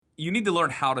you need to learn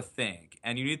how to think,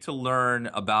 and you need to learn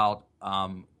about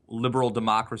liberal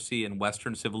democracy and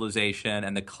Western civilization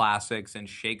and the classics and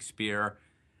Shakespeare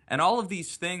and all of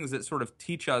these things that sort of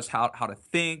teach us how to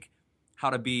think, how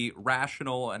to be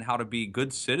rational, and how to be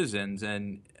good citizens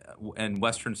in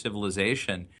Western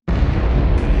civilization.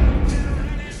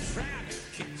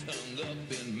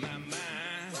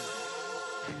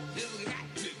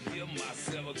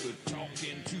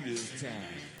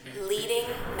 Leading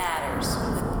Matters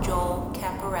with Joel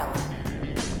Camparella.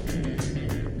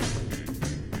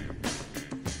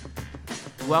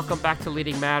 Welcome back to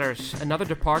Leading Matters. Another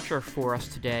departure for us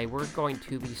today. We're going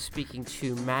to be speaking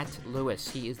to Matt Lewis.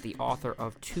 He is the author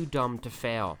of Too Dumb to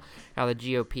Fail: How the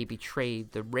GOP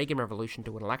Betrayed the Reagan Revolution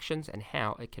to Win Elections and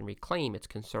How It Can Reclaim Its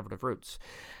Conservative Roots.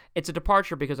 It's a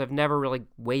departure because I've never really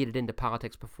waded into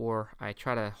politics before. I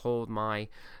try to hold my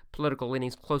political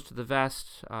leanings close to the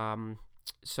vest.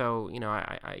 So, you know,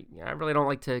 I really don't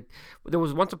like to... There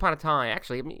was once upon a time,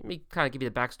 actually, let me kind of give you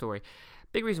the backstory.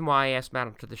 Big reason why I asked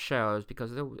Matt to the show is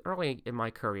because early in my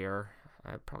career,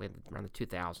 probably around the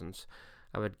 2000s,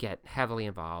 I would get heavily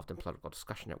involved in political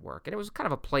discussion at work. And it was kind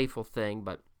of a playful thing,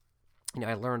 but, you know,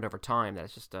 I learned over time that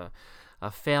it's just a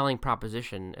failing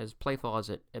proposition. As playful as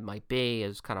it might be,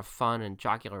 as kind of fun and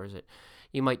jocular as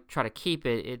you might try to keep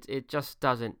it, it just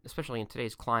doesn't, especially in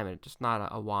today's climate, it's just not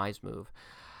a wise move.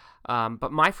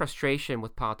 But my frustration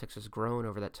with politics has grown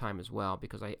over that time as well,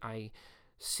 because I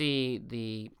see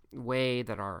the way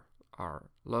that our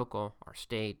local, our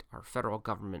state, our federal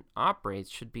government operates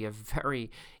should be a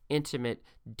very intimate,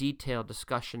 detailed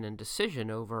discussion and decision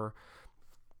over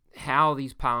how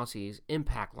these policies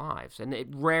impact lives. And it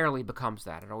rarely becomes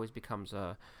that. It always becomes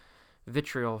a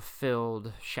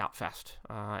vitriol-filled shout fest.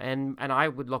 And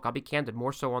I'll be candid,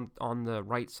 more so on the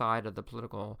right side of the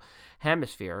political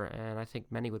hemisphere, and I think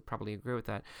many would probably agree with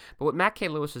that. But what Matt K.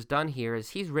 Lewis has done here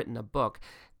is he's written a book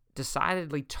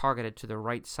decidedly targeted to the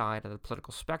right side of the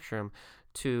political spectrum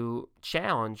to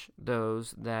challenge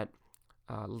those that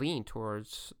lean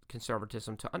towards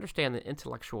conservatism, to understand the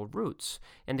intellectual roots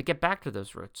and to get back to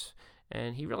those roots.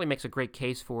 And he really makes a great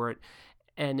case for it.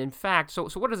 And in fact, so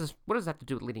what does that have to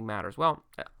do with Leading Matters? Well,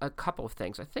 a couple of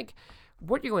things. I think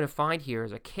what you're going to find here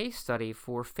is a case study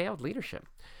for failed leadership.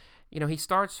 You know, he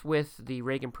starts with the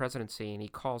Reagan presidency, and he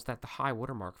calls that the high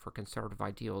watermark for conservative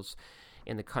ideals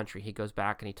in the country. He goes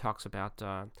back and he talks about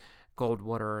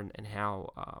Goldwater and how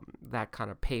that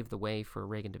kind of paved the way for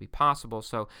Reagan to be possible.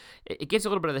 So it gives a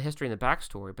little bit of the history and the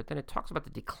backstory, but then it talks about the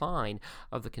decline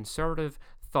of the conservative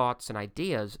thoughts and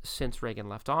ideas since Reagan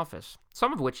left office,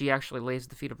 some of which he actually lays at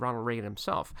the feet of Ronald Reagan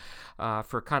himself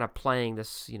for kind of playing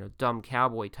this, you know, dumb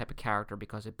cowboy type of character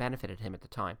because it benefited him at the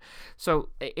time. So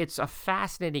it's a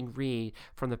fascinating read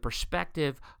from the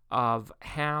perspective of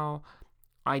how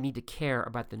I need to care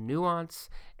about the nuance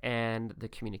and the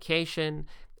communication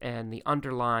and the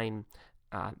underlying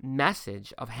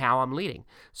message of how I'm leading.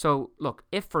 So look,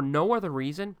 if for no other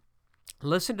reason,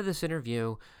 listen to this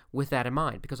interview with that in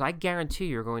mind, because I guarantee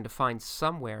you're going to find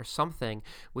somewhere something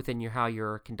within how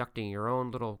you're conducting your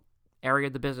own little area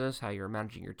of the business, how you're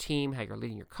managing your team, how you're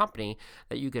leading your company,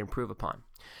 that you can improve upon.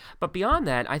 But beyond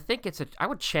that, I think I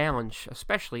would challenge,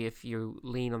 especially if you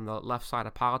lean on the left side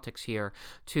of politics here,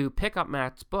 to pick up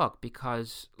Matt's book,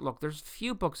 because, look, there's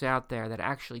few books out there that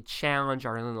actually challenge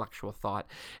our intellectual thought.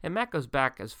 And Matt goes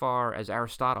back as far as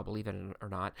Aristotle, believe it or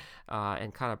not,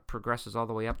 and kind of progresses all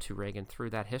the way up to Reagan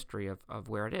through that history of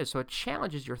where it is. So it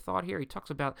challenges your thought here. He talks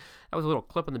about, that was a little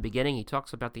clip in the beginning, he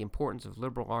talks about the importance of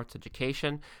liberal arts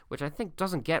education, which I think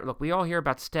doesn't get, look, we all hear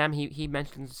about STEM. He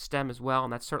mentions STEM as well,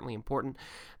 and that's certainly important.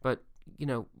 But, you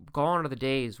know, gone are the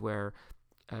days where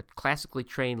a classically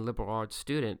trained liberal arts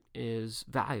student is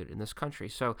valued in this country.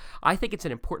 So I think it's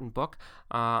an important book.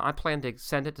 I plan to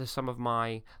send it to some of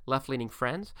my left-leaning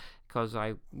friends because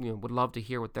I would love to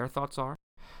hear what their thoughts are.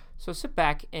 So sit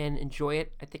back and enjoy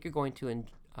it. I think you're going to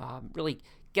really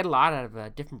get a lot out of a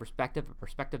different perspective, a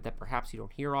perspective that perhaps you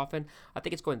don't hear often. I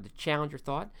think it's going to challenge your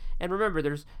thought. And remember,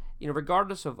 there's,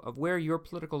 regardless of where your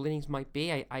political leanings might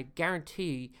be, I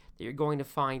guarantee that you're going to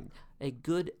find a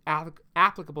good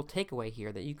applicable takeaway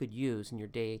here that you could use in your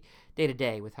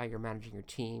day-to-day with how you're managing your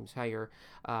teams, how you're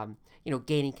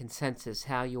gaining consensus,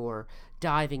 how you're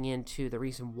diving into the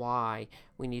reason why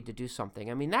we need to do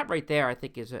something. I mean, that right there, I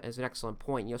think, is an excellent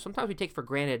point. Sometimes we take for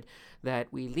granted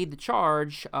that we lead the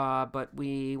charge, but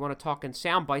we want to talk in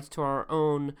sound bites to our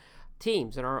own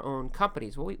teams and our own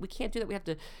companies. Well, we can't do that. We have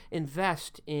to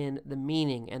invest in the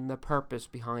meaning and the purpose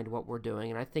behind what we're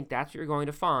doing. And I think that's what you're going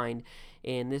to find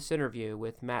in this interview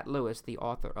with Matt Lewis, the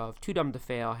author of Too Dumb to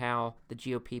Fail: How the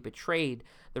GOP Betrayed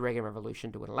the Reagan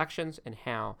Revolution to Win Elections and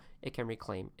How It Can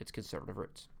Reclaim Its Conservative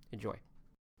Roots. Enjoy.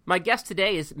 My guest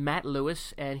today is Matt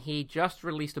Lewis, and he just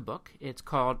released a book. It's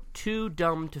called Too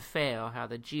Dumb to Fail, How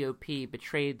the GOP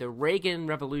Betrayed the Reagan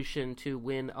Revolution to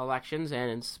Win Elections, and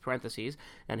in parentheses,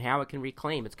 and how it can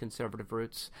reclaim its conservative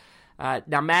roots.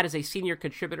 Now, Matt is a senior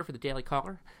contributor for the Daily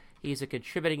Caller. He's a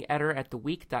contributing editor at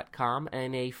TheWeek.com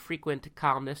and a frequent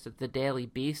columnist at The Daily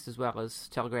Beast, as well as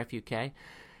Telegraph UK.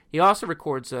 He also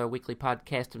records a weekly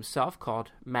podcast himself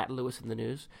called Matt Lewis in the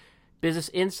News. Business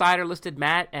Insider listed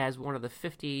Matt as one of the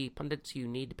 50 pundits you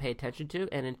need to pay attention to,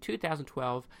 and in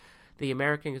 2012, the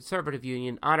American Conservative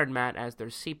Union honored Matt as their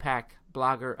CPAC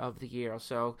Blogger of the Year.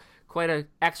 So quite an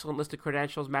excellent list of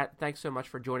credentials. Matt, thanks so much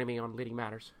for joining me on Leading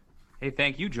Matters. Hey,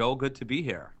 thank you, Joel. Good to be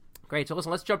here. Great. So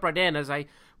listen, let's jump right in. As I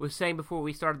was saying before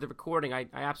we started the recording, I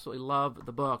absolutely love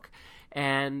the book.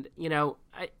 And, you know,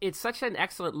 it's such an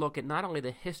excellent look at not only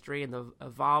the history and the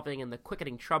evolving and the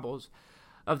quickening troubles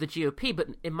of the GOP, but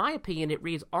in my opinion, it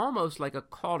reads almost like a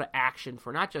call to action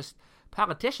for not just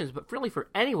politicians, but really for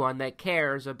anyone that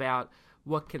cares about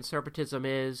what conservatism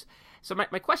is. So my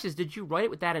question is, did you write it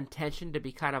with that intention to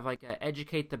be kind of like a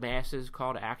educate the masses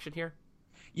call to action here?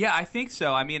 Yeah, I think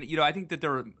so. I mean, I think that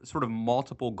there are sort of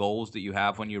multiple goals that you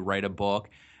have when you write a book.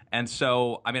 And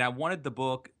so, I mean, I wanted the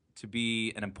book to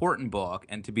be an important book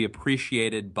and to be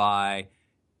appreciated by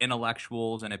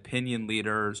intellectuals and opinion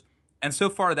leaders. And so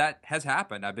far that has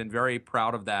happened. I've been very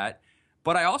proud of that.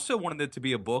 But I also wanted it to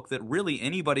be a book that really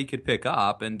anybody could pick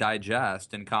up and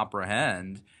digest and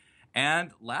comprehend.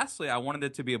 And lastly, I wanted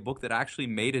it to be a book that actually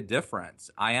made a difference.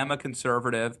 I am a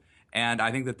conservative, and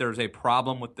I think that there's a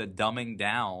problem with the dumbing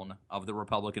down of the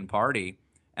Republican Party.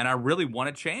 And I really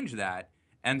want to change that.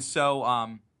 And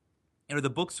so, the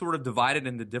book's sort of divided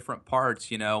into different parts.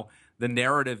 The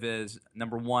narrative is,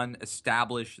 number one,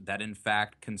 establish that, in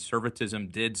fact, conservatism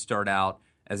did start out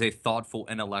as a thoughtful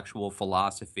intellectual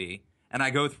philosophy. And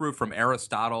I go through from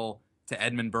Aristotle to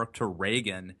Edmund Burke to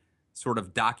Reagan, sort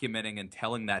of documenting and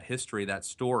telling that history, that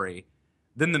story.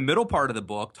 Then the middle part of the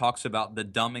book talks about the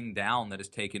dumbing down that has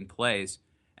taken place.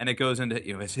 And it goes into,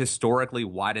 historically,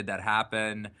 why did that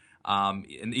happen?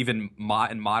 And even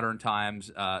in modern times,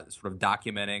 sort of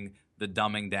documenting the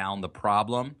dumbing down, the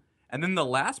problem. And then the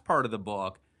last part of the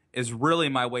book is really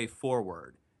my way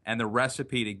forward and the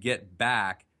recipe to get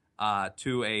back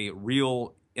to a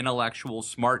real intellectual,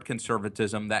 smart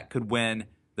conservatism that could win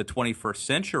the 21st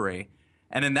century.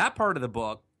 And in that part of the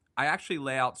book, I actually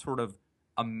lay out sort of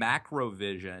a macro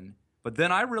vision, but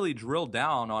then I really drill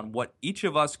down on what each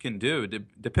of us can do,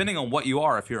 depending on what you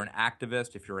are. If you're an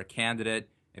activist, if you're a candidate,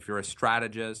 if you're a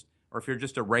strategist, or if you're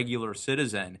just a regular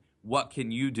citizen, what can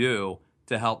you do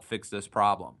to help fix this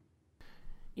problem?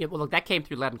 Yeah, well, look, that came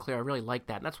through loud and clear. I really like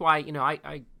that. And that's why,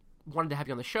 I wanted to have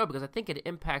you on the show, because I think it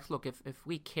impacts, look, if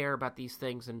we care about these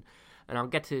things, and I'll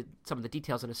get to some of the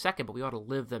details in a second, but we ought to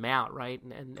live them out, right,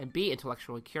 and be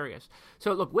intellectually curious.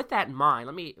 So, look, with that in mind,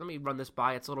 let me run this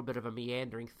by. It's a little bit of a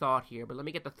meandering thought here, but let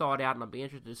me get the thought out, and I'll be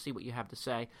interested to see what you have to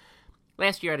say.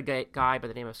 Last year, I had a guy by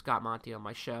the name of Scott Monty on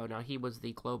my show. Now, he was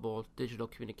the global digital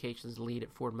communications lead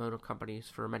at Ford Motor Companies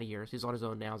for many years. He's on his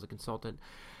own now as a consultant.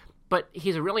 But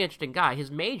he's a really interesting guy. His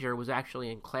major was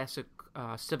actually in classic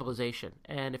civilization.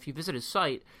 And if you visit his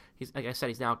site, like I said,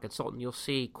 he's now a consultant. You'll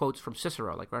see quotes from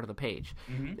Cicero, like right on the page.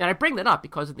 Mm-hmm. And I bring that up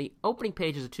because in the opening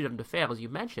pages of Too Dumb to Fail, as you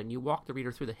mentioned, you walk the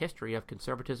reader through the history of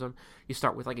conservatism. You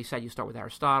start with, like you said, with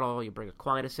Aristotle. You bring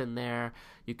Aquinas in there.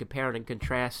 You compare and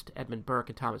contrast Edmund Burke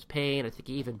and Thomas Paine. I think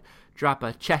you even drop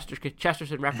a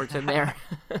Chesterton reference in there.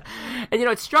 And,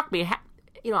 it struck me...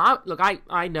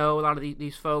 I know a lot of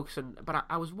these folks, but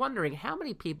I was wondering how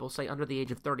many people, say, under the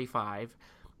age of 35,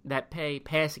 that pay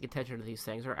passing attention to these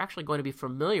things are actually going to be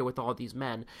familiar with all these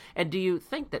men. And do you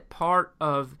think that part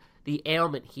of the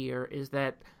ailment here is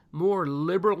that more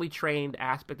liberally trained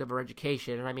aspect of our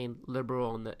education, and I mean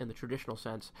liberal in the traditional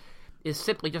sense, is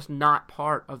simply just not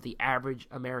part of the average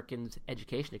American's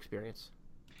education experience?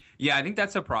 Yeah, I think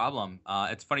that's a problem.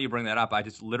 It's funny you bring that up. I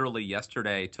just literally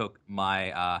yesterday took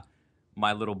my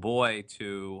little boy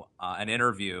to an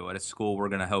interview at a school we're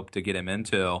going to hope to get him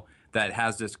into that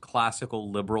has this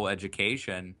classical liberal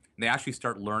education. And they actually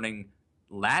start learning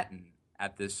Latin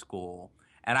at this school.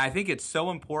 And I think it's so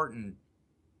important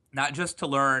not just to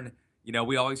learn,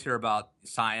 we always hear about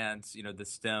science, the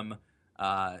STEM,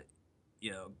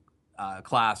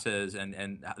 classes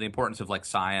and the importance of like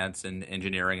science and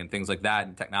engineering and things like that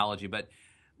and technology. But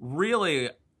really,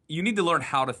 you need to learn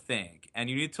how to think, and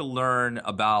you need to learn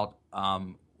about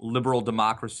liberal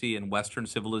democracy and Western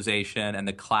civilization and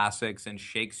the classics and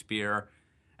Shakespeare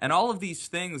and all of these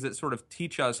things that sort of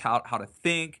teach us how to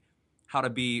think, how to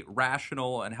be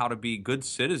rational, and how to be good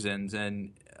citizens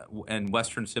in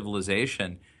Western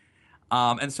civilization.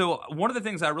 And so one of the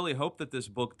things I really hope that this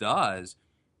book does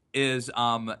is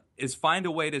find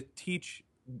a way to teach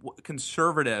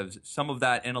conservatives some of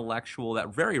that intellectual,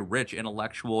 that very rich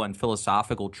intellectual and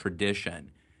philosophical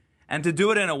tradition, and to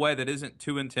do it in a way that isn't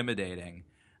too intimidating,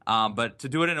 but to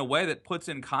do it in a way that puts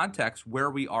in context where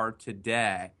we are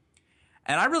today.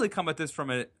 And I really come at this from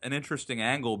an interesting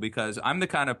angle because I'm the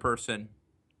kind of person,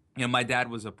 my dad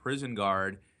was a prison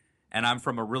guard, and I'm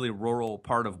from a really rural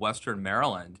part of Western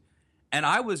Maryland. And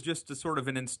I was just a sort of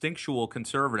an instinctual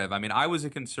conservative. I mean, I was a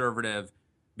conservative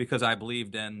because I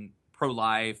believed in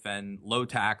pro-life and low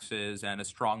taxes and a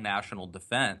strong national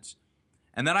defense.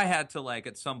 And then I had to,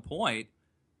 at some point,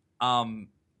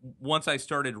 once I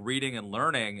started reading and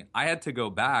learning, I had to go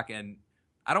back and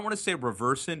I don't want to say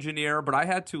reverse engineer, but I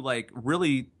had to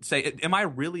really say, am I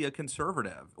really a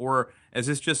conservative? Or is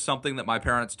this just something that my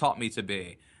parents taught me to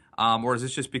be? Or is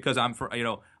this just because I'm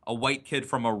a white kid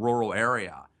from a rural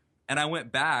area? And I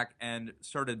went back and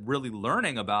started really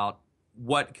learning about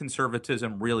what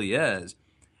conservatism really is.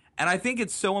 And I think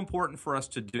it's so important for us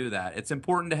to do that. It's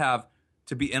important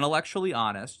to be intellectually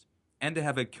honest and to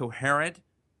have a coherent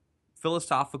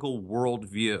philosophical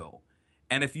worldview.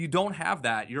 And if you don't have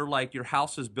that, you're like your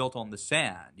house is built on the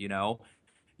sand,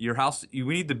 Your house, we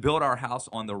need to build our house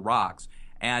on the rocks.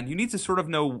 And you need to sort of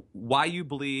know why you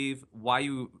believe, why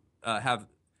you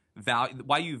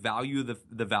why you value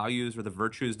the values or the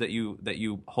virtues that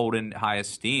you hold in high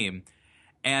esteem.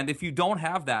 And if you don't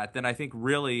have that, then I think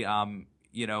really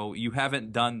you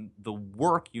haven't done the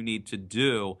work you need to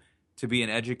do to be an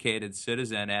educated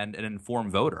citizen and an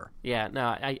informed voter. Yeah, no,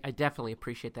 I definitely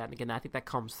appreciate that. And again, I think that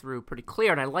comes through pretty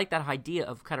clear. And I like that idea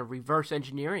of kind of reverse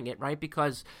engineering it, right?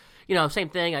 Because, same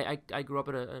thing. I grew up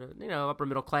in a upper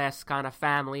middle class kind of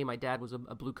family. My dad was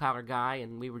a blue collar guy,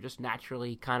 and we were just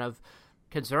naturally kind of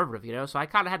conservative, so I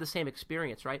kind of had the same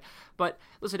experience, right? But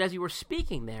listen, as you were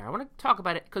speaking there, I want to talk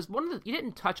about it because you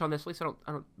didn't touch on this. At least I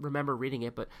don't remember reading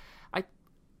it, but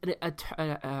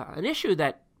an issue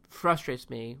that frustrates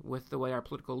me with the way our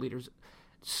political leaders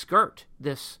skirt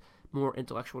this more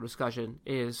intellectual discussion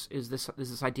is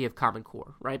this idea of Common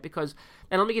Core, right? Because,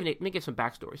 and let me give some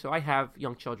backstory. So I have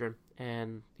young children,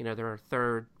 and they're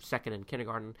third, second, and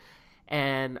kindergarten,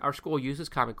 and our school uses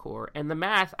Common Core. And the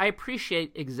math, I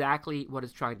appreciate exactly what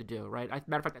it's trying to do, right?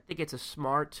 Matter of fact, I think it's a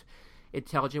smart,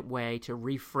 intelligent way to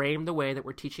reframe the way that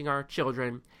we're teaching our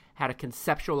children how to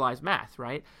conceptualize math,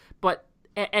 right?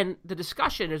 And the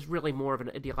discussion is really more of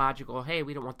an ideological, hey,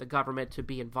 we don't want the government to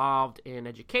be involved in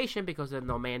education because then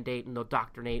they'll mandate and they'll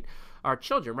doctrinate our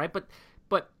children, right? But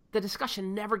the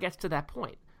discussion never gets to that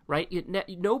point, right?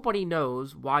 Nobody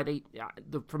knows why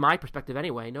from my perspective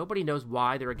anyway, nobody knows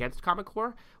why they're against Common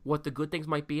Core, what the good things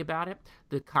might be about it,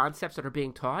 the concepts that are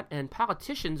being taught, and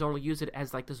politicians only use it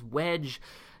as this wedge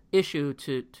issue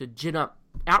to gin up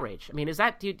outrage. I mean,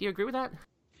 do you agree with that?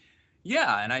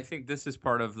 Yeah, and I think this is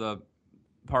part of the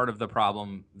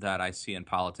problem that I see in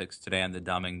politics today and the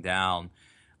dumbing down.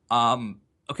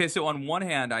 Okay, so on one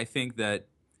hand, I think that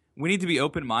we need to be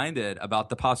open-minded about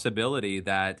the possibility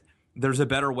that there's a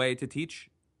better way to teach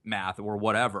math or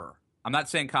whatever. I'm not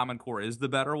saying Common Core is the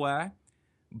better way,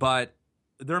 but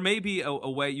there may be a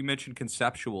way, you mentioned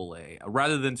conceptually,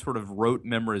 rather than sort of rote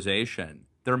memorization.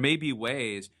 There may be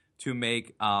ways to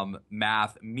make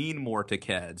math mean more to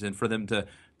kids and for them to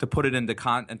put it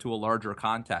into a larger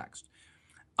context.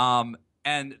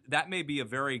 And that may be a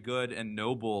very good and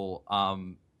noble,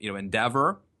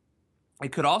 endeavor.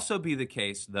 It could also be the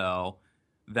case, though,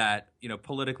 that,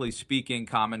 politically speaking,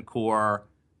 Common Core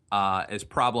is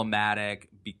problematic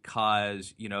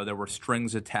because, there were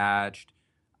strings attached.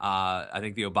 I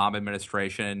think the Obama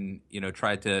administration,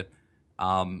 tried to,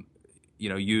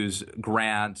 use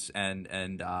grants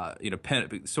and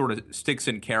sort of sticks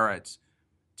and carrots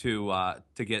to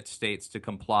get states to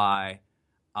comply.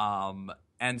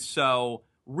 And so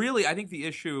really, I think the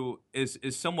issue is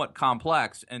somewhat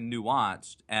complex and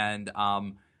nuanced. And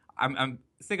I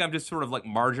think I'm just sort of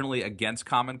marginally against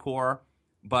Common Core,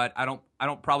 but I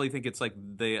don't probably think it's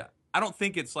I don't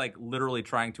think it's literally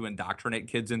trying to indoctrinate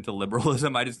kids into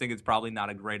liberalism. I just think it's probably not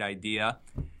a great idea.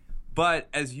 But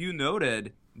as you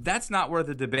noted, that's not where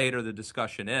the debate or the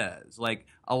discussion is.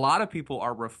 A lot of people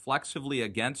are reflexively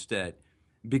against it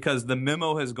because the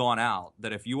memo has gone out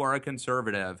that if you are a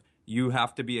conservative, you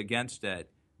have to be against it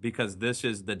because this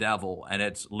is the devil and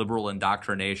it's liberal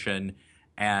indoctrination,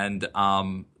 and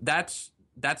that's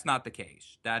not the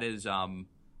case. That is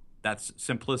that's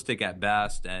simplistic at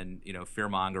best, and fear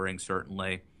mongering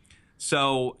certainly.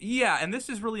 So yeah, and this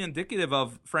is really indicative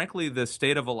of, frankly, the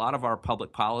state of a lot of our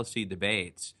public policy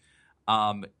debates.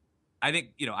 I think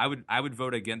I would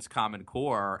vote against Common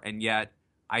Core, and yet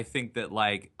I think that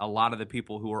like a lot of the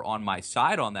people who are on my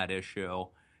side on that issue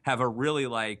have a really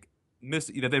like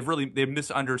they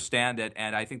misunderstand it,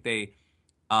 and I think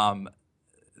um,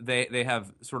 they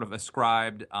have sort of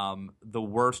ascribed the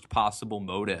worst possible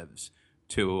motives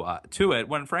to it.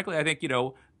 When frankly, I think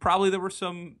probably there were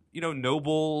some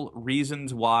noble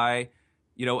reasons why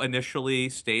initially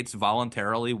states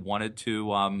voluntarily wanted to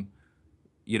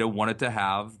wanted to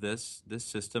have this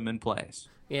system in place.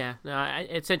 Yeah, no,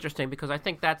 it's interesting because I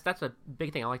think that's a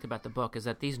big thing I liked about the book is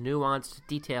that these nuanced,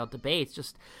 detailed debates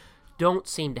just don't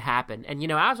seem to happen. And,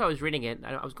 as I was reading it,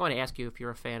 I was going to ask you if you're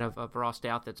a fan of Ross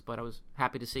Douthat, but I was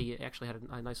happy to see you actually had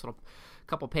a nice little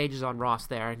couple pages on Ross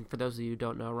there. And for those of you who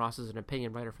don't know, Ross is an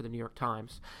opinion writer for the New York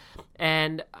Times.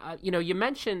 And, you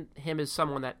mentioned him as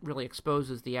someone that really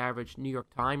exposes the average New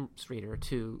York Times reader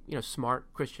to,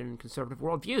 smart Christian conservative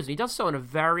worldviews. And he does so in a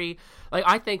very,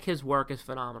 I think his work is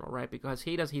phenomenal, right? Because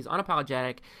he's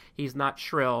unapologetic, he's not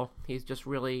shrill, he's just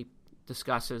really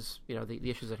discusses the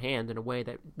issues at hand in a way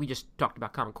that we just talked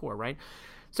about Common Core, right?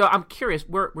 So I'm curious,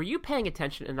 were you paying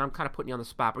attention, and I'm kind of putting you on the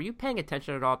spot, were you paying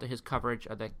attention at all to his coverage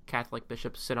of the Catholic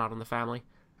Bishops' Synod on the Family?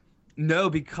 No,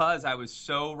 because I was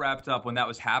so wrapped up when that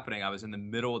was happening. I was in the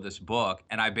middle of this book,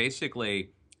 and I basically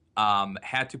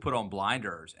had to put on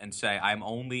blinders and say I'm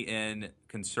only in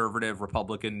conservative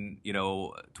Republican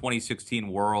 2016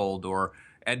 world, or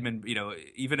Edmund,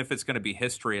 even if it's going to be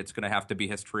history, it's going to have to be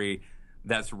history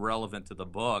that's relevant to the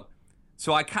book.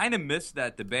 So I kind of missed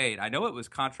that debate. I know it was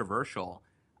controversial.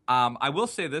 I will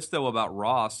say this though about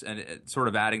Ross, and sort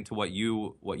of adding to what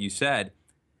you said.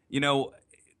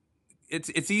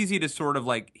 It's easy to sort of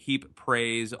like heap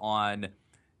praise on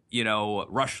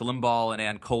Rush Limbaugh and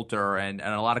Ann Coulter, and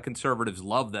a lot of conservatives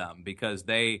love them because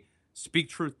they speak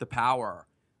truth to power.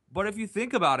 But if you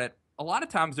think about it, a lot of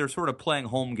times they're sort of playing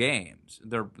home games.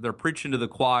 They're preaching to the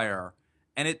choir.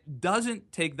 And it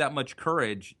doesn't take that much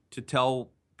courage to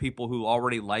tell people who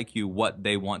already like you what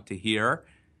they want to hear.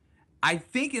 I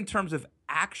think in terms of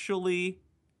actually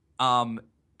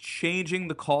changing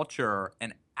the culture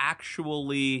and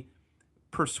actually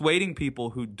persuading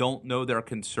people who don't know they're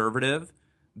conservative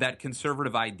that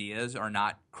conservative ideas are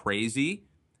not crazy,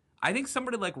 I think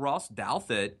somebody like Ross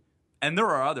Douthat, and there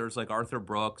are others like Arthur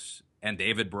Brooks and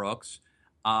David Brooks,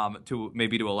 to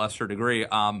a lesser degree,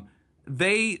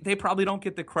 they probably don't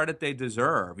get the credit they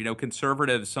deserve.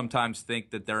 Conservatives sometimes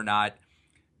think that they're not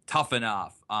tough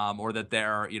enough, or that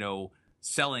they're,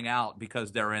 selling out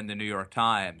because they're in the New York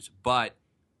Times. But,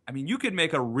 I mean, you could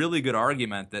make a really good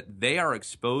argument that they are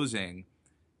exposing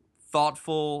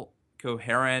thoughtful,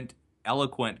 coherent,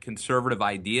 eloquent conservative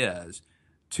ideas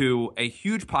to a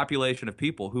huge population of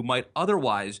people who might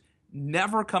otherwise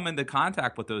never come into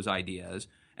contact with those ideas,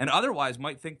 and otherwise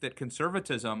might think that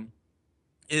conservatism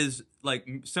is like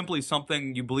simply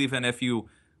something you believe in if you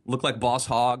look like Boss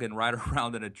Hogg and ride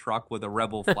around in a truck with a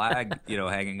rebel flag,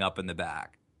 hanging up in the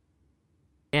back.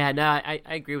 Yeah, no, I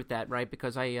agree with that, right?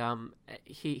 Because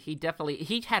he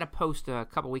definitely had a post a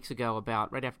couple weeks ago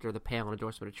about right after the Palin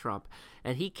endorsement of Trump,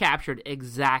 and he captured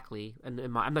exactly, and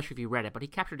I'm not sure if you read it, but he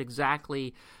captured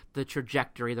exactly the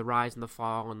trajectory, the rise and the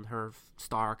fall, and her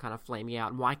star kind of flaming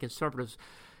out, and why conservatives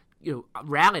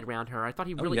rallied around her. I thought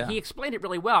he explained it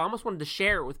really well. I almost wanted to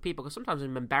share it with people because sometimes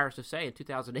I'm embarrassed to say in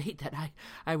 2008 that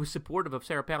I was supportive of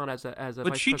Sarah Palin as a but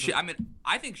vice president. I mean,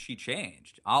 I think she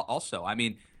changed. Also, I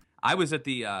mean, I was at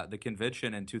the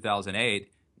convention in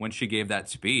 2008 when she gave that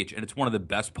speech, and it's one of the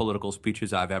best political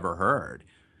speeches I've ever heard.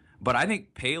 But I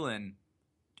think Palin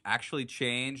actually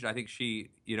changed. I think she,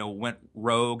 went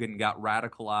rogue and got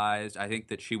radicalized. I think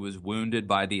that she was wounded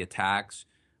by the attacks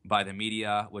by the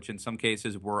media, which in some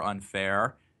cases were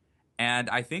unfair. And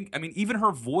I think, I mean, even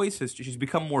her voice she's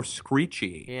become more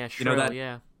screechy. Yeah, shrill,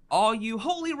 yeah. All you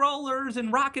holy rollers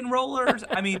and rock and rollers.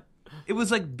 I mean, it was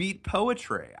like beat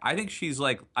poetry. I think she's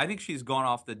gone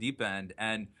off the deep end,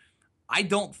 and I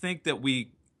don't think that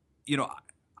we,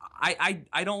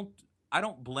 I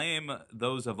don't blame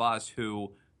those of us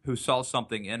who saw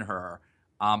something in her.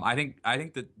 I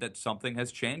think that something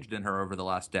has changed in her over the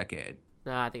last decade.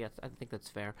 No, I think that's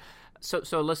fair.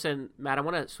 So listen, Matt, I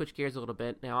want to switch gears a little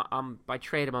bit. Now, by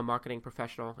trade, I'm a marketing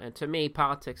professional, and to me,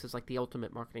 politics is like the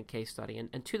ultimate marketing case study.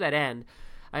 And to that end,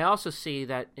 I also see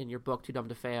that in your book, Too Dumb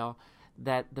to Fail,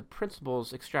 that the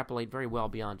principles extrapolate very well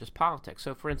beyond just politics.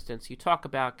 So, for instance, you talk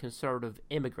about conservative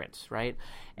immigrants, right?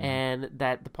 Mm-hmm. And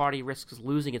that the party risks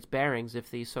losing its bearings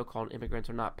if these so-called immigrants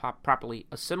are not properly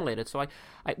assimilated. So,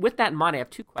 with that in mind, I have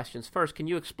two questions. First, can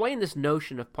you explain this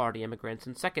notion of party immigrants?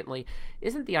 And secondly,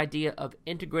 isn't the idea of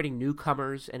integrating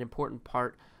newcomers an important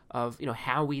part of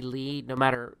how we lead, no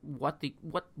matter what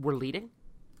we're leading?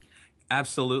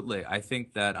 Absolutely. I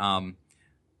think that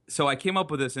so I came up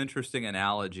with this interesting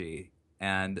analogy,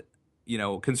 and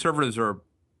conservatives are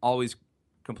always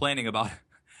complaining about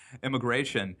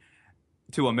immigration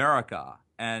to America,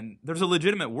 and there's a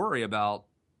legitimate worry about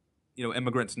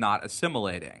immigrants not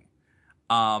assimilating.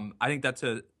 I think that's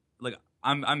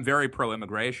I'm very pro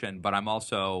immigration, but I'm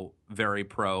also very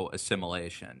pro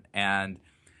assimilation. And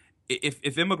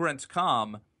if immigrants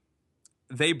come,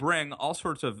 they bring all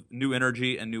sorts of new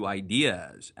energy and new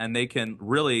ideas, and they can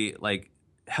really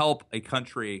help a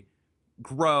country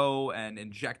grow and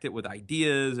inject it with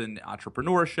ideas and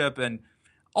entrepreneurship and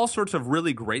all sorts of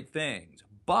really great things.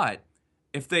 But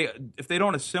if they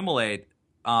don't assimilate,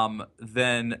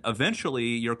 then eventually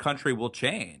your country will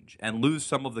change and lose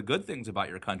some of the good things about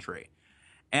your country.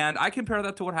 And I compare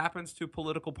that to what happens to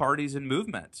political parties and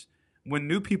movements when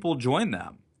new people join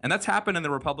them. And that's happened in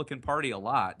the Republican Party a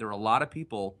lot. There are a lot of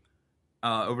people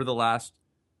over the last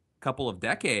couple of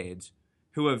decades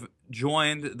who have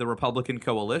joined the Republican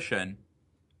coalition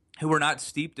who were not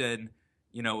steeped in,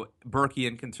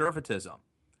 Burkean conservatism.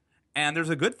 And there's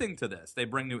a good thing to this. They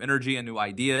bring new energy and new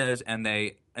ideas, and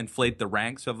they inflate the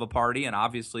ranks of a party. And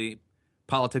obviously,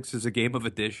 politics is a game of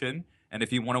addition. And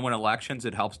if you want to win elections,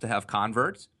 it helps to have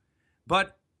converts.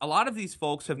 But a lot of these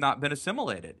folks have not been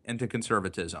assimilated into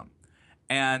conservatism.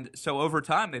 And so over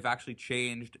time, they've actually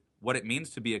changed what it means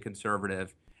to be a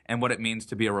conservative and what it means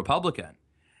to be a Republican.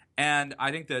 And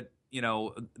I think that,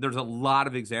 there's a lot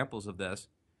of examples of this.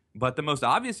 But the most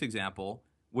obvious example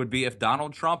would be if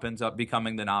Donald Trump ends up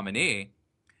becoming the nominee,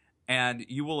 and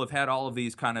you will have had all of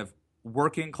these kind of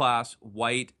working class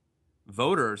white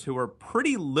voters who are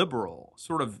pretty liberal,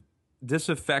 sort of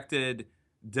disaffected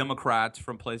Democrats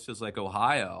from places like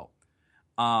Ohio.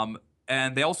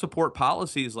 And they all support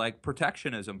policies like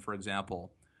protectionism, for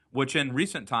example, which in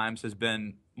recent times has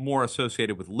been more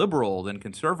associated with liberal than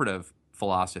conservative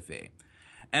philosophy.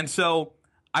 And so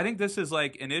I think this is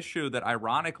like an issue that,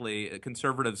 ironically,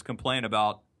 conservatives complain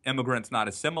about immigrants not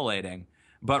assimilating.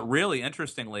 But really,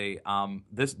 interestingly,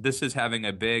 this is having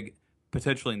a big,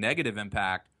 potentially negative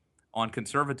impact on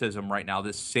conservatism right now,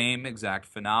 this same exact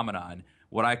phenomenon,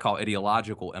 what I call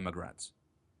ideological immigrants.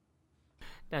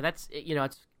 Now, that's,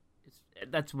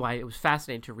 that's why it was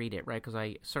fascinating to read it, right? Because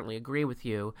I certainly agree with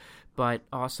you, but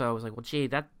also I was like, well, gee,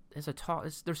 that is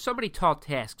there's so many tall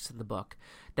tasks in the book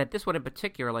that this one in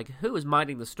particular, like who is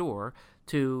minding the store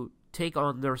to take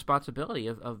on the responsibility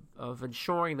of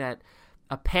ensuring that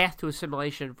a path to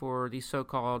assimilation for these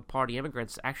so-called party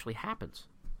immigrants actually happens.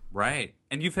 Right.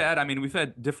 And we've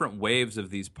had different waves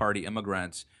of these party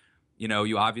immigrants.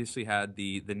 You obviously had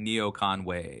the neocon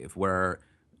wave where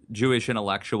Jewish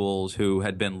intellectuals who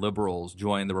had been liberals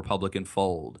joined the Republican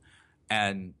fold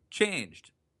and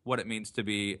changed what it means to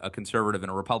be a conservative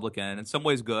and a Republican, in some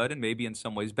ways good and maybe in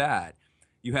some ways bad.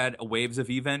 You had waves of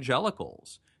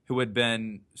evangelicals who had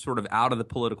been sort of out of the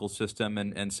political system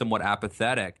and somewhat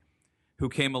apathetic, who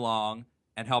came along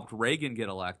and helped Reagan get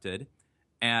elected.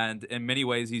 And in many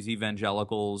ways, these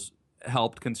evangelicals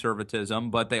helped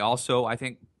conservatism, but they also, I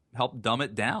think, helped dumb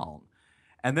it down.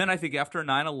 And then I think after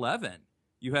 9/11,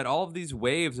 you had all of these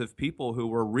waves of people who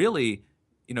were really,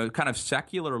 kind of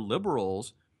secular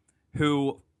liberals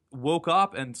who woke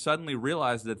up and suddenly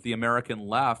realized that the American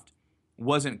left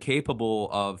wasn't capable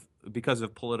of, because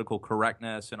of political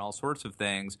correctness and all sorts of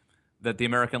things, that the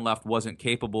American left wasn't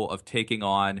capable of taking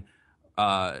on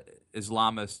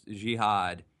Islamist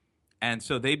jihad. And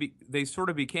so they sort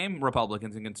of became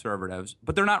Republicans and conservatives,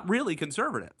 but they're not really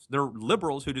conservatives. They're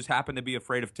liberals who just happen to be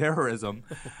afraid of terrorism.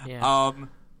 Yeah.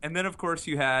 And then, of course,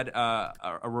 you had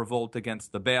a revolt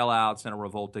against the bailouts and a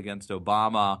revolt against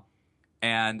Obama.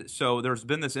 And so there's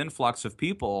been this influx of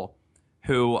people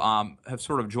who have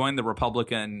sort of joined the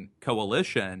Republican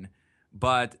coalition,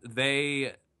 but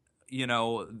they,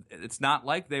 it's not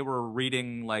like they were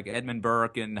reading like Edmund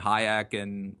Burke and Hayek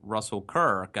and Russell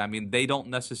Kirk. I mean, they don't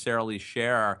necessarily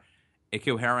share a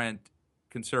coherent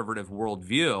conservative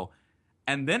worldview.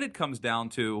 And then it comes down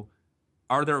to,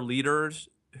 are there leaders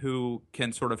who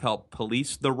can sort of help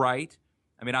police the right?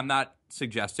 I mean, I'm not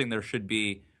suggesting there should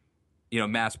be,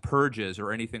 mass purges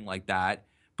or anything like that,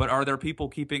 but are there people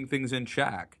keeping things in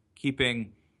check,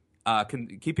 keeping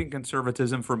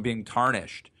conservatism from being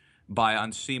tarnished by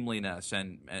unseemliness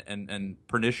and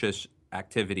pernicious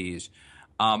activities?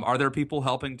 Are there people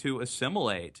helping to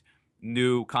assimilate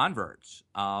new converts?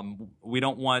 We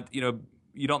don't want,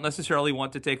 you don't necessarily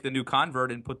want to take the new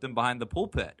convert and put them behind the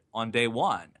pulpit on day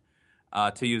one,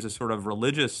 to use a sort of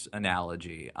religious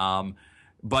analogy.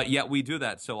 But yet we do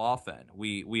that so often.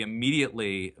 We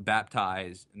immediately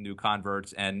baptize new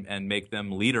converts and make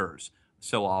them leaders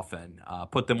so often,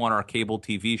 put them on our cable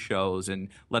TV shows and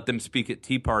let them speak at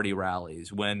Tea Party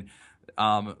rallies when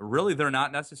really they're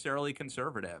not necessarily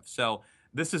conservative. So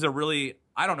this is a really,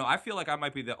 I don't know, I feel like I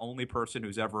might be the only person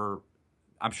who's ever,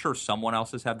 I'm sure someone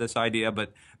else has had this idea,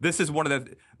 but this is one of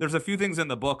there's a few things in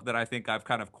the book that I think I've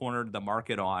kind of cornered the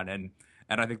market on, and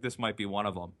I think this might be one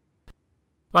of them.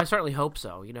 Well, I certainly hope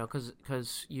so,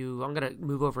 because I'm going to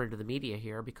move over into the media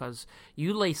here, because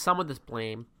you lay some of this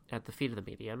blame at the feet of the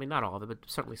media. I mean, not all of it, but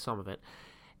certainly some of it.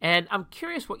 And I'm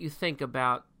curious what you think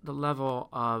about the level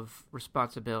of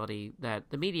responsibility that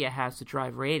the media has to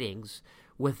drive ratings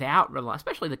without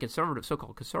especially the conservative,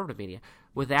 so-called conservative media,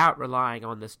 without relying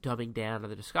on this dumbing down of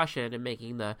the discussion and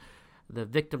making the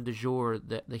victim du jour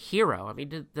the hero. I mean,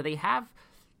 do they have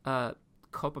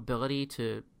culpability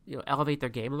to elevate their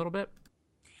game a little bit?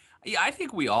 Yeah, I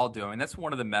think we all do. I mean, that's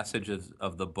one of the messages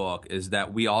of the book, is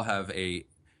that we all have a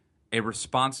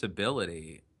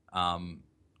responsibility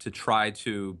to try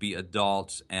to be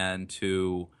adults and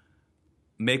to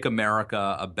make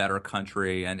America a better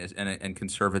country, and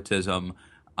conservatism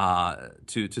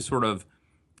to sort of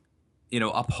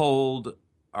uphold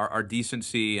our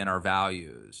decency and our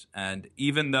values. And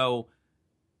even though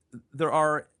there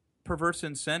are perverse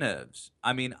incentives,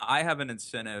 I mean, I have an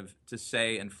incentive to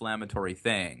say inflammatory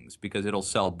things because it'll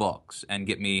sell books and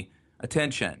get me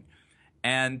attention.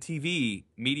 And TV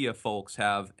media folks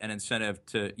have an incentive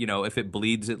to, if it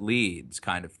bleeds, it leads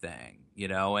kind of thing,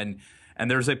 and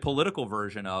there's a political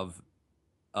version of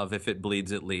if it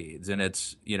bleeds, it leads. And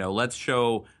it's, let's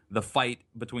show the fight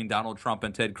between Donald Trump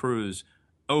and Ted Cruz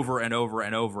over and over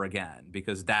and over again,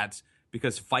 because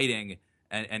fighting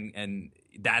and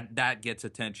that gets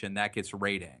attention, that gets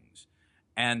ratings.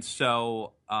 And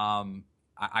so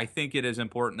I think it is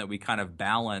important that we kind of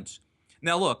balance.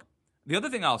 Now, look, the other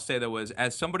thing I'll say, though, is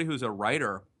as somebody who's a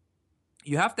writer,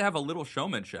 you have to have a little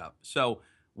showmanship. So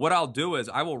what I'll do is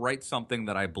I will write something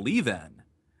that I believe in,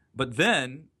 but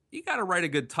then you got to write a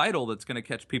good title that's going to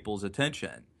catch people's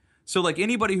attention. So like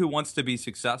anybody who wants to be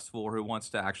successful or who wants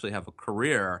to actually have a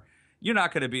career, you're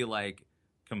not going to be like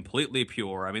completely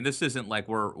pure. I mean, this isn't like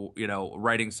we're,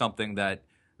 writing something that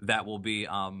will be,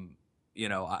 I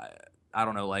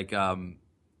don't know, like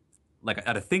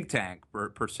at a think tank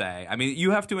per se. I mean,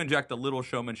 you have to inject a little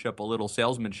showmanship, a little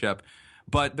salesmanship.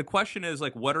 But the question is,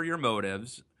 like, what are your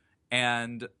motives?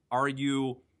 And are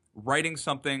you writing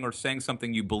something or saying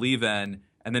something you believe in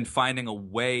and then finding a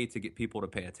way to get people to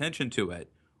pay attention to it?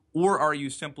 Or are you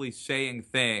simply saying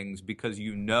things because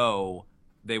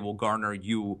they will garner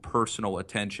you personal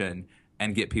attention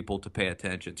and get people to pay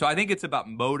attention? So I think it's about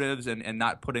motives and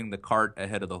not putting the cart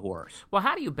ahead of the horse. Well,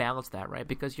 how do you balance that, right?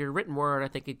 Because your written word, I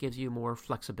think it gives you more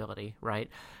flexibility, right?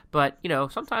 But,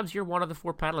 sometimes you're one of the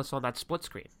four panelists on that split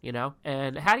screen,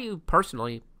 And how do you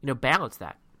personally, balance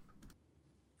that?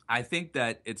 I think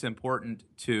that it's important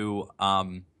to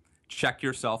check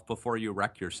yourself before you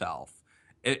wreck yourself.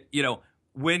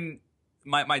 When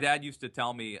my dad used to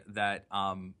tell me that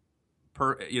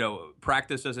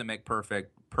practice doesn't make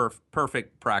perfect.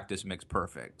 Perfect practice makes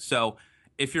perfect. So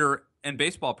if you're in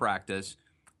baseball practice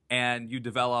and you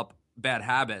develop bad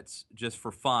habits just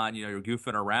for fun, you're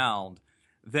goofing around,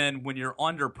 then when you're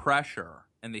under pressure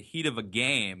in the heat of a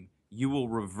game, you will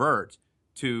revert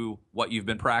to what you've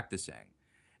been practicing.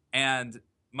 And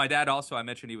my dad also, I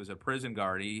mentioned he was a prison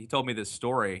guard. He told me this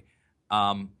story.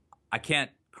 I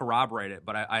can't corroborate it,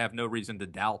 but I have no reason to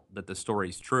doubt that the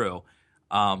story's true.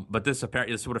 But this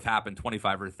would have happened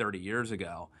 25 or 30 years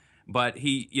ago. But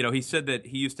he said that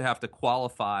he used to have to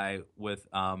qualify with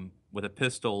a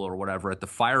pistol or whatever at the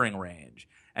firing range,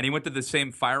 and he went to the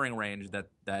same firing range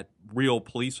that real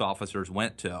police officers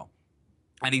went to.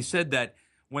 And he said that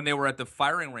when they were at the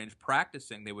firing range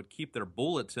practicing, they would keep their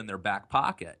bullets in their back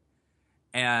pocket.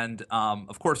 And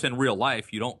of course, in real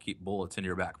life, you don't keep bullets in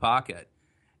your back pocket.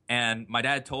 And my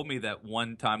dad told me that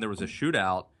one time there was a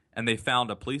shootout, and they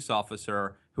found a police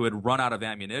officer who had run out of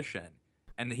ammunition.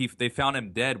 And they found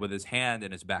him dead with his hand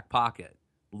in his back pocket,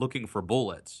 looking for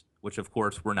bullets, which, of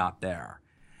course, were not there.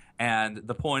 And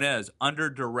the point is, under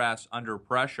duress, under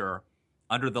pressure,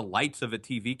 under the lights of a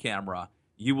TV camera,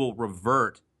 you will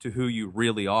revert to who you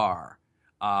really are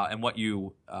and what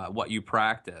you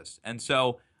practice. And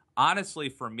so, honestly,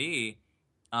 for me,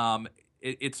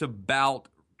 it's about,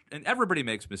 and everybody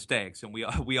makes mistakes, and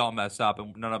we all mess up,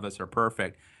 and none of us are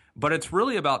perfect. But it's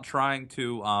really about trying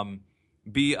to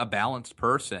be a balanced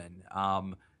person,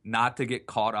 not to get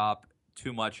caught up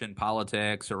too much in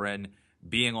politics or in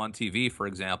being on TV, for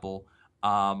example,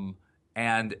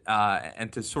 and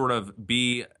to sort of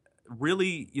be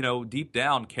really, deep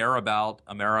down care about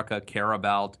America, care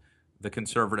about the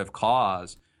conservative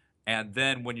cause, And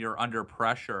then when you're under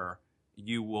pressure,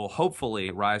 you will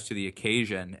hopefully rise to the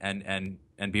occasion and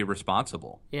be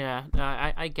responsible. Yeah, no,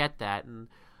 I get that, and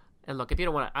look, if you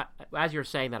don't want to, as you're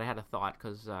saying that, I had a thought,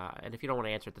 and if you don't want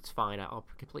to answer it, that's fine. I'll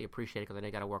completely appreciate it because I know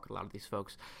you got to work with a lot of these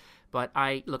folks. But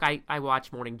I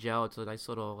watch Morning Joe. It's a nice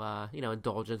little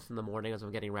indulgence in the morning as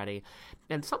I'm getting ready,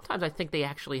 and sometimes I think they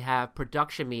actually have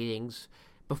production meetings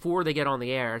before they get on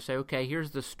the air. Say, okay,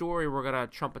 here's the story we're gonna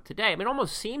trumpet today. I mean, it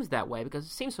almost seems that way because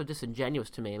it seems so disingenuous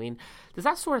to me. I mean, does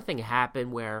that sort of thing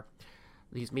happen where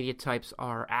these media types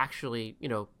are actually,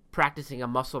 practicing a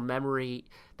muscle memory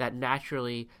that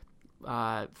naturally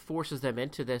forces them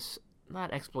into this,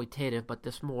 not exploitative, but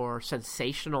this more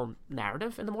sensational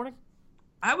narrative in the morning?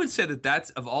 I would say that that's,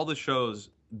 of all the shows,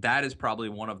 that is probably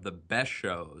one of the best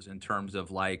shows in terms of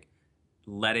like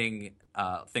letting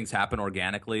things happen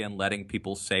organically and letting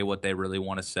people say what they really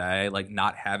want to say, like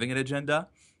not having an agenda.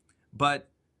 But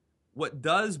what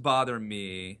does bother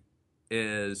me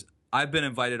is I've been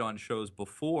invited on shows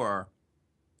before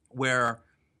where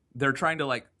they're trying to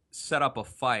like set up a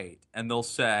fight and they'll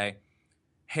say,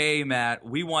 hey, Matt,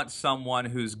 we want someone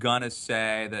who's going to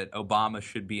say that Obama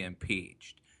should be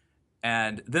impeached.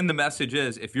 And then the message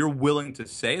is, if you're willing to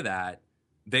say that,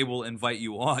 they will invite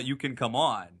you on. You can come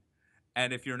on.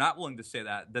 And if you're not willing to say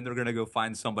that, then they're going to go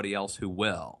find somebody else who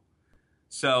will.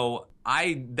 So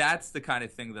that's the kind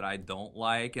of thing that I don't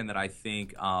like, and that I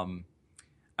think,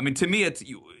 to me, it's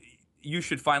you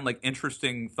should find like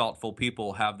interesting, thoughtful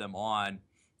people, have them on.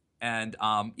 And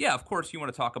of course, you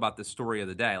want to talk about the story of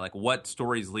the day, like what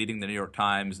story is leading the New York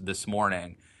Times this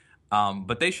morning.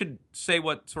 But they should say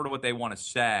what they want to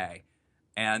say.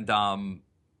 And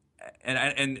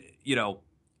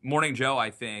Morning Joe,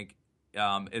 I think,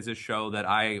 is a show that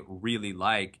I really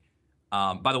like.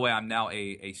 By the way, I'm now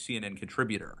a CNN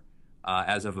contributor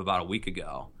as of about a week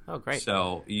ago. Oh, great.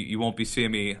 So you won't be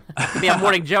seeing me be on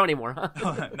Morning Joe anymore,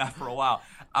 huh? Not for a while.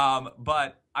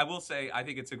 But I will say I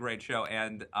think it's a great show,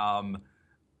 and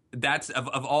that's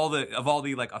of all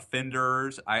the like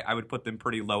offenders, I would put them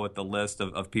pretty low at the list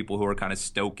of people who are kind of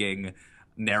stoking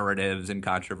narratives and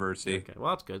controversy. Okay,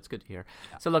 well, that's good. It's good to hear.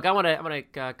 Yeah. So, look, I'm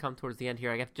gonna come towards the end here.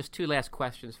 I got just two last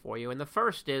questions for you, and the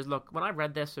first is, look, when I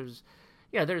read this,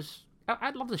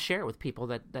 I'd love to share it with people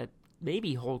that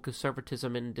maybe hold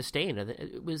conservatism in disdain.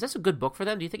 Is this a good book for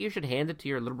them? Do you think you should hand it to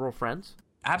your liberal friends?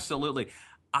 Absolutely.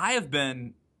 I have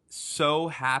been so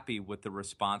happy with the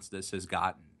response this has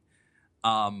gotten.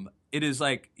 It is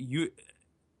like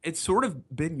it's sort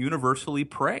of been universally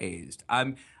praised.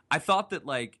 I thought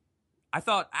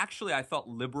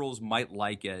liberals might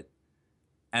like it,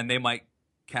 and they might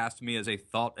cast me as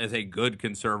a good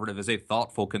conservative, as a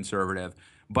thoughtful conservative.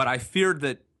 But I feared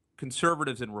that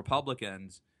conservatives and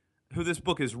Republicans, who this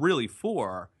book is really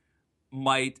for,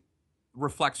 might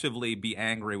reflexively be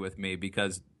angry with me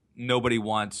because nobody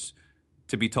wants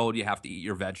to be told you have to eat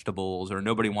your vegetables, or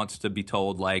nobody wants to be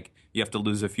told like you have to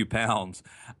lose a few pounds.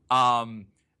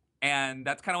 And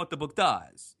that's kind of what the book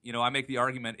does. I make the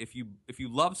argument, if you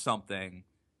love something,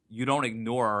 you don't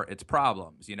ignore its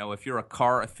problems. If you're a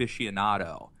car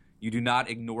aficionado, you do not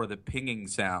ignore the pinging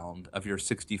sound of your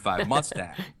 65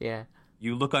 Mustang. Yeah.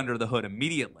 You look under the hood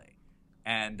immediately.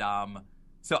 And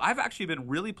so I've actually been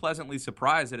really pleasantly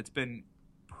surprised that it's been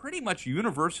pretty much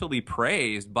universally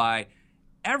praised by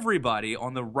everybody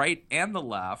on the right and the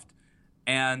left.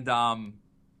 And I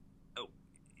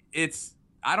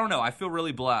don't know. I feel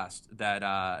really blessed that,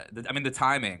 the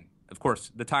timing, of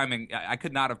course, I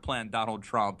could not have planned Donald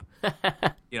Trump,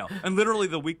 and literally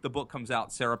the week the book comes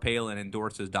out, Sarah Palin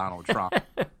endorses Donald Trump.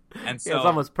 And so it's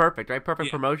almost perfect, right?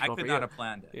 Perfect promotional. I could not have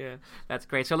planned it. Yeah, that's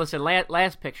great. So listen,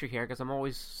 last picture here, because I'm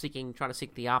always trying to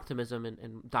seek the optimism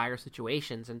in dire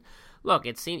situations. And look,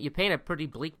 it seems you paint a pretty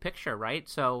bleak picture, right?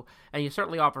 So, and you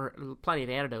certainly offer plenty of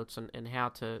antidotes and how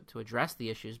to address the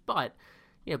issues. But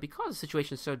because the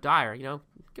situation is so dire,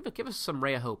 give us some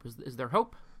ray of hope. Is there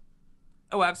hope?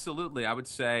 Oh, absolutely. I would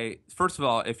say, first of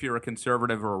all, if you're a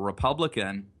conservative or a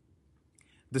Republican,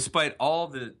 despite all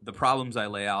the problems I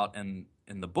lay out in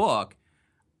the book,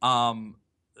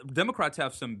 Democrats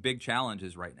have some big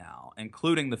challenges right now,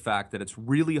 including the fact that it's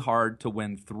really hard to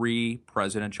win 3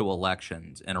 presidential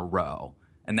elections in a row,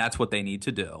 and that's what they need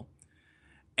to do.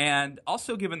 And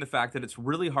also given the fact that it's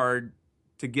really hard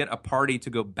to get a party to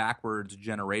go backwards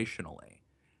generationally.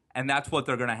 And that's what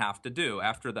they're going to have to do.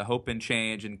 After the hope and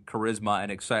change and charisma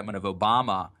and excitement of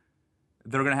Obama,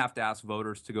 they're going to have to ask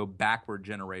voters to go backward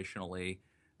generationally,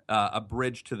 a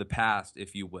bridge to the past,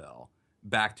 if you will,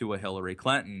 back to a Hillary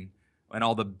Clinton and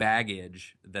all the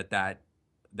baggage that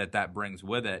brings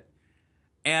with it.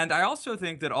 And I also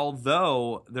think that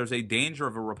although there's a danger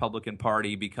of a Republican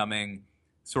Party becoming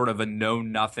sort of a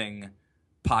know-nothing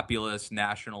populist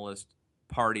nationalist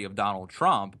party of Donald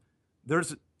Trump,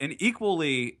 there's an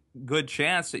equally good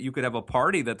chance that you could have a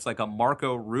party that's like a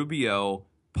Marco Rubio,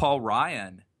 Paul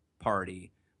Ryan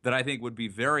party that I think would be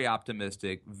very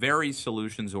optimistic, very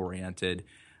solutions-oriented,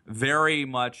 very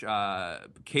much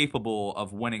capable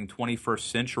of winning 21st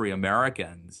century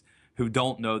Americans who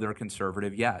don't know they're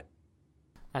conservative yet.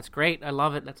 That's great. I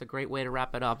love it. That's a great way to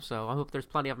wrap it up. So I hope there's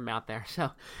plenty of them out there.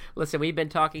 So listen, we've been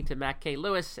talking to Matt K.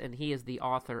 Lewis, and he is the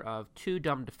author of Too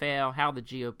Dumb to Fail, How the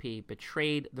GOP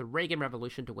Betrayed the Reagan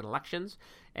Revolution to Win Elections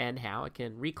and How It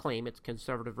Can Reclaim Its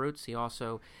Conservative Roots. He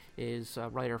also is a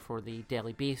writer for the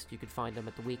Daily Beast. You can find him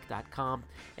at theweek.com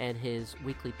and his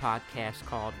weekly podcast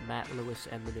called Matt Lewis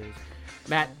and the News.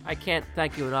 Matt, I can't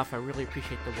thank you enough. I really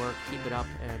appreciate the work. Keep it up,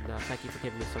 and thank you for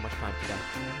giving me so much time today.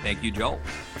 Thank you, Joel.